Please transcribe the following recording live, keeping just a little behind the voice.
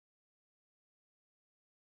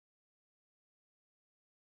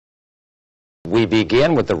we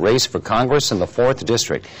begin with the race for Congress in the 4th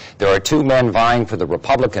District. There are two men vying for the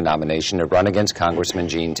Republican nomination to run against Congressman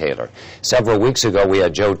Gene Taylor. Several weeks ago, we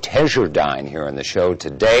had Joe Persian here on the show.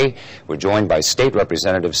 Today, we're joined by State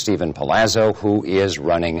Representative Stephen Palazzo, who is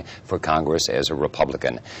running for Congress as a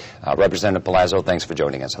Republican. Representative Palazzo, thanks for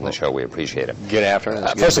joining us on the show. We appreciate it. Good afternoon.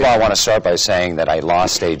 First of all, I want to start by saying that I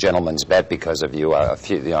lost a gentleman's bet because of you. I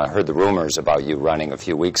heard the rumors about you running a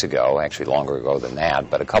few weeks ago, actually longer ago than that,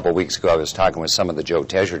 but a couple of weeks ago I was talking with some of the Joe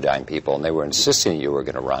Persian people, and they were insisting you were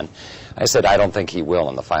going to run. I said, I don't think he will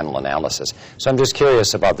in the final analysis. So I'm just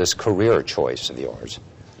curious about this career choice of yours.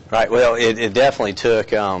 Right. Well, it definitely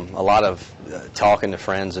took a lot of talking to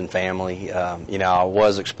friends and family. You know, I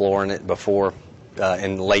was exploring it before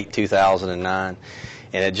in late 2009.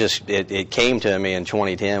 And it came to me in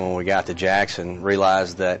 2010 when we got to Jackson,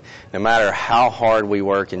 realized that no matter how hard we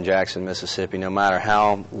work in Jackson, Mississippi, no matter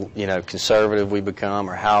how, conservative we become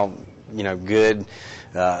or how, good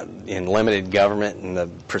in limited government and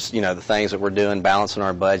the things that we're doing, balancing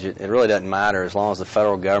our budget, it really doesn't matter as long as the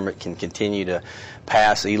federal government can continue to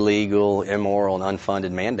pass illegal, immoral, and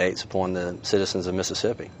unfunded mandates upon the citizens of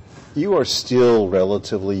Mississippi. You are still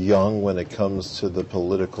relatively young when it comes to the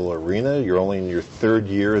political arena. You're only in your 3rd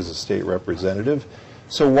year as a state representative.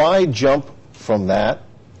 So why jump from that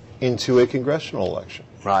into a congressional election?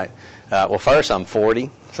 Right. Well, first, I'm 40,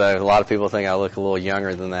 so a lot of people think I look a little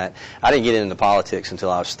younger than that. I didn't get into politics until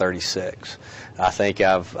I was 36. I think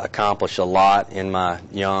I've accomplished a lot in my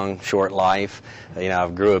young, short life.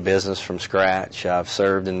 I've grew a business from scratch. I've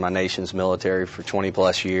served in my nation's military for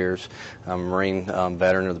 20-plus years. I'm a Marine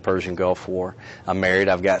veteran of the Persian Gulf War. I'm married.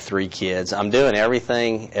 I've got 3 kids. I'm doing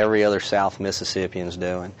everything every other South Mississippian's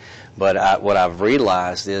doing. But what I've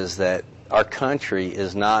realized is that our country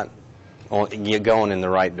is not going in the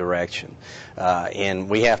right direction. And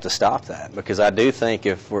we have to stop that, because I do think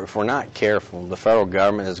if we're not careful, the federal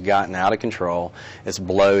government has gotten out of control, it's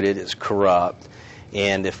bloated, it's corrupt,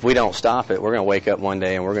 and if we don't stop it, we're going to wake up one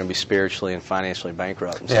day and we're going to be spiritually and financially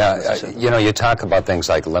bankrupt. Yeah, you talk about things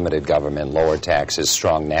like limited government, lower taxes,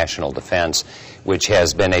 strong national defense, which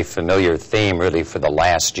has been a familiar theme really for the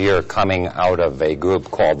last year, coming out of a group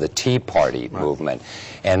called the Tea Party movement.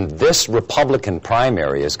 And this Republican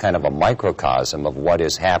primary is kind of a microcosm of what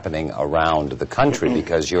is happening around the country,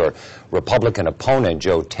 because your Republican opponent,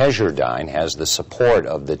 Joe Persian, has the support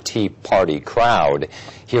of the Tea Party crowd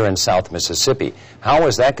here in South Mississippi. How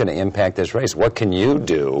is that going to impact this race? What can you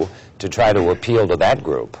do to try to appeal to that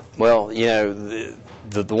group? Well, the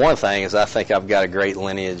one thing is I think I've got a great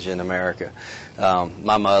lineage in America.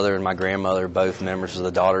 My mother and my grandmother, both members of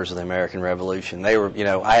the Daughters of the American Revolution. They were,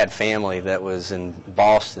 I had family that was in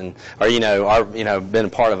Boston, or been a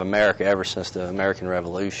part of America ever since the American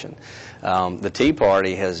Revolution. The Tea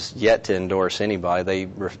Party has yet to endorse anybody. They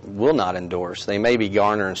will not endorse. They may be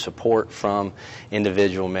garnering support from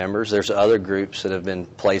individual members. There's other groups that have been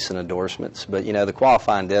placing endorsements, but the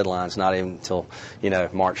qualifying deadline's not even until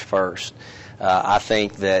March 1st. I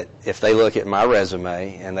think that if they look at my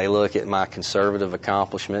resume and they look at my conservative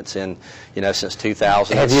accomplishments in, since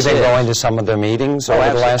 2006. Have you been going to some of their meetings over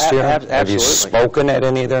the last year? Absolutely. Have you spoken at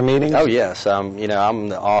any of their meetings? Oh, yes. I'm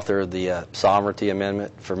the author of the Sovereignty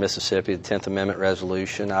Amendment for Mississippi, the 10th Amendment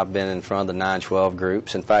resolution. I've been in front of the 912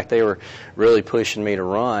 groups. In fact, they were really pushing me to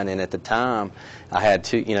run, and at the time, I had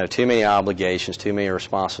too many obligations, too many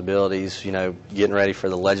responsibilities, getting ready for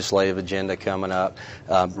the legislative agenda coming up,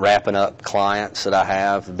 wrapping up clients that I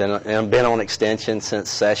have, been on extension since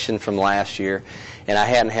session from last year, and I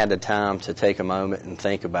hadn't had the time to take a moment and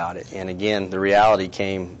think about it. And again, the reality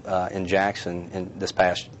came in Jackson in this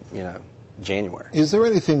past, January. Is there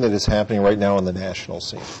anything that is happening right now on the national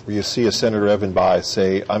scene where you see a Senator Evan Bayh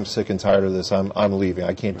say, I'm sick and tired of this, I'm leaving,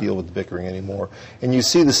 I can't deal with the bickering anymore, and you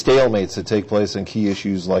see the stalemates that take place on key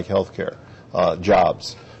issues like health care,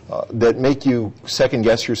 jobs, that make you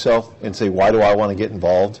second-guess yourself and say, why do I want to get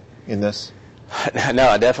involved in this? No,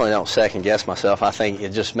 I definitely don't second-guess myself. I think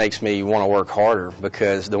it just makes me want to work harder,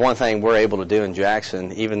 because the one thing we're able to do in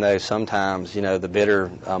Jackson, even though sometimes, the bitter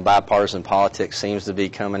bipartisan politics seems to be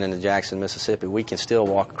coming into Jackson, Mississippi, we can still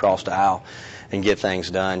walk across the aisle and get things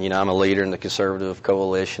done. I'm a leader in the Conservative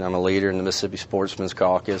Coalition. I'm a leader in the Mississippi Sportsman's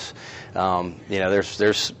Caucus.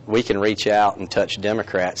 We can reach out and touch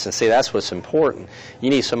Democrats, and see, that's what's important. You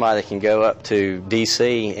need somebody that can go up to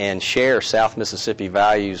D.C. and share South Mississippi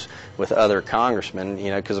values with other congressmen.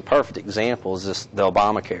 Because a perfect example is the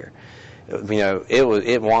Obamacare.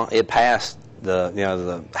 It passed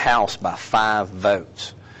the House by 5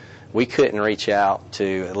 votes. we couldn't reach out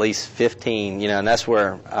to at least 15, and that's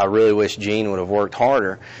where I really wish Gene would have worked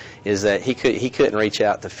harder, is that he couldn't reach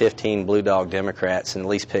out to 15 Blue Dog Democrats and at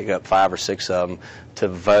least pick up 5 or 6 of them to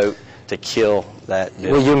vote to kill that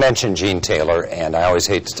bill. Well, you mentioned Gene Taylor, and I always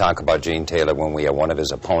hate to talk about Gene Taylor when we have one of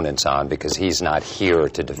his opponents on, because he's not here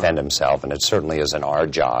to defend himself, and it certainly isn't our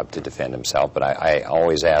job to defend himself, but I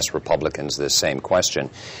always ask Republicans this same question.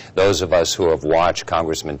 Those of us who have watched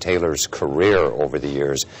Congressman Taylor's career over the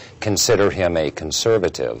years consider him a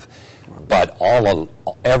conservative, but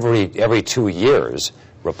every 2 years,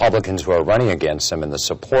 Republicans who are running against him and the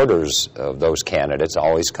supporters of those candidates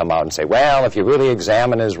always come out and say, well, if you really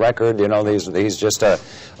examine his record, he's just a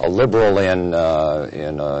liberal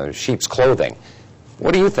in sheep's clothing.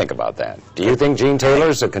 What do you think about that? Do you think Gene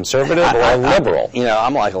Taylor's a conservative or a liberal?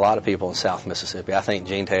 I'm like a lot of people in South Mississippi. I think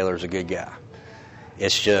Gene Taylor's a good guy.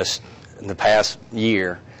 It's just in the past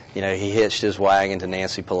year, he hitched his wagon to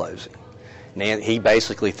Nancy Pelosi. He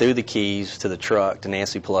basically threw the keys to the truck to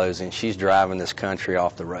Nancy Pelosi, and she's driving this country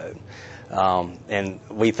off the road. And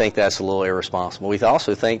we think that's a little irresponsible. We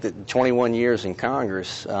also think that 21 years in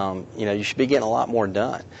Congress, you should be getting a lot more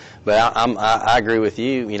done. But I agree with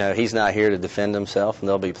you. He's not here to defend himself, and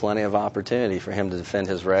there'll be plenty of opportunity for him to defend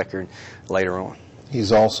his record later on.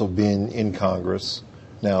 He's also been in Congress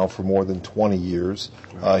now for more than 20 years.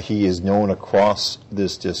 He is known across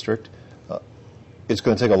this district. It's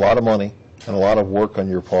going to take a lot of money and a lot of work on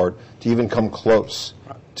your part to even come close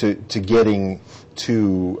to getting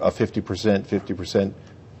to a 50%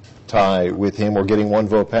 tie with him, or getting one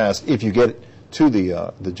vote passed if you get to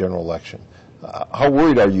the general election. How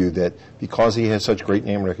worried are you that because he has such great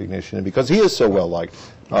name recognition and because he is so well liked,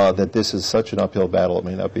 that this is such an uphill battle it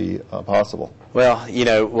may not be possible? Well,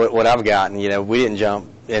 what I've gotten, we didn't jump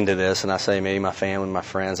into this, and I say me, my family, my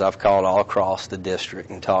friends. I've called all across the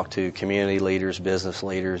district and talked to community leaders, business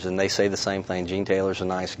leaders, and they say the same thing. Gene Taylor's a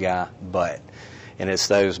nice guy, but. And it's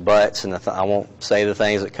those buts, and I won't say the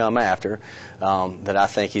things that come after, that I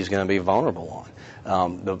think he's going to be vulnerable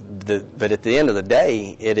on. But at the end of the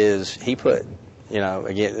day, he put,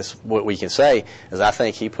 again, it's what we can say is I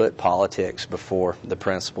think he put politics before the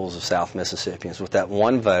principles of South Mississippians. With that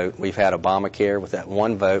one vote, we've had Obamacare. With that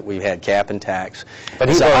one vote, we've had cap and tax. But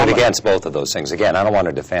he voted against both of those things. Again, I don't want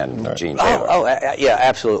to defend Gene Taylor. Yeah,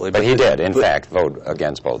 absolutely. But he did, in fact, vote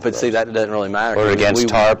against both of those. But see, that doesn't really matter. Voted against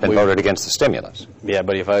TARP and voted against the stimulus. Yeah,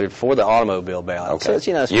 but he voted for the automobile bailout. Okay.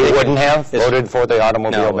 So you wouldn't have voted for the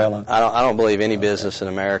automobile bailout? I don't believe any business in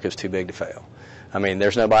America is too big to fail. I mean,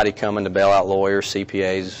 there's nobody coming to bail out lawyers,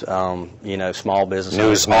 CPAs, small business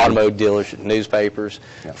owners, automobile dealers, newspapers,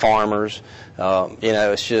 farmers.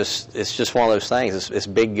 It's just one of those things. It's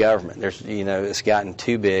big government. It's gotten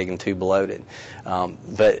too big and too bloated.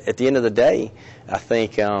 But at the end of the day, I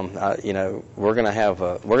think we're going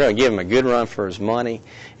to give him a good run for his money.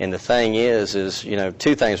 And the thing is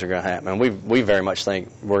 2 things are going to happen. And we very much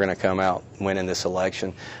think we're going to come out winning this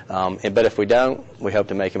election. But if we don't, we hope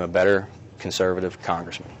to make him a better conservative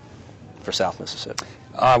congressman for South Mississippi.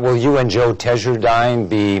 Will you and Joe Tejardine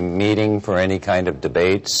be meeting for any kind of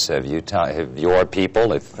debates? Have your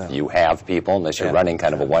people, if you have people, unless you're running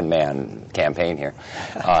kind of a one-man campaign here,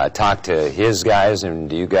 talk to his guys, and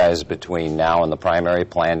do you guys between now and the primary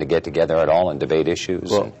plan to get together at all and debate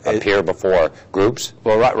issues and appear before groups?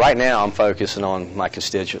 Well, right now I'm focusing on my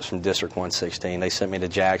constituents from District 116. They sent me to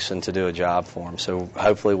Jackson to do a job for them, so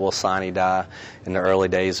hopefully we'll sine die in the early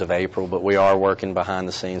days of April, but we are working behind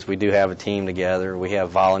the scenes. We do have a team together. We have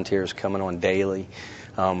volunteers coming on daily.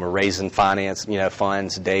 We're raising funds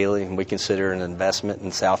daily, and we consider an investment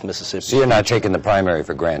in South Mississippi. So you're not taking the primary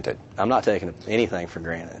for granted? I'm not taking anything for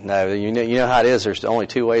granted. No, you know how it is. There's only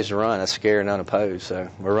 2 ways to run: that's scared and unopposed. So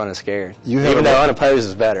we're running scared. Even though unopposed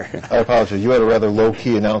is better. I apologize. You had a rather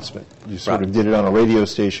low-key announcement. You sort of did it on a radio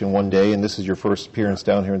station one day, and this is your first appearance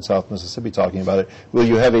down here in South Mississippi talking about it. Will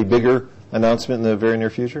you have a bigger announcement in the very near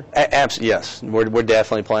future? Yes, we're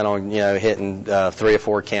definitely planning on hitting 3 or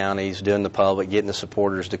 4 counties, doing the public, getting the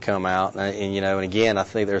supporters to come out, and again, I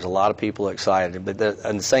think there's a lot of people excited. But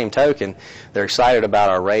on the same token, they're excited about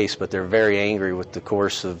our race, but they're very angry with the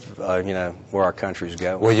course of where our country's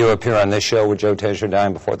going. Will you appear on this show with Joe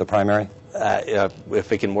Tejardine before the primary?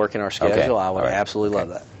 If it can work in our schedule, I would absolutely love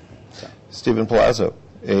that. So. Stephen Palazzo,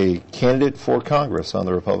 a candidate for Congress on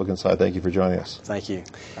the Republican side. Thank you for joining us. Thank you.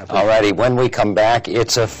 All righty, when we come back,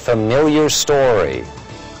 it's a familiar story.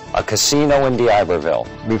 A casino in D'Iberville.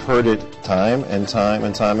 We've heard it time and time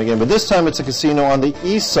and time again, but this time it's a casino on the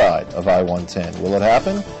east side of I-110. Will it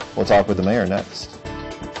happen? We'll talk with the mayor next.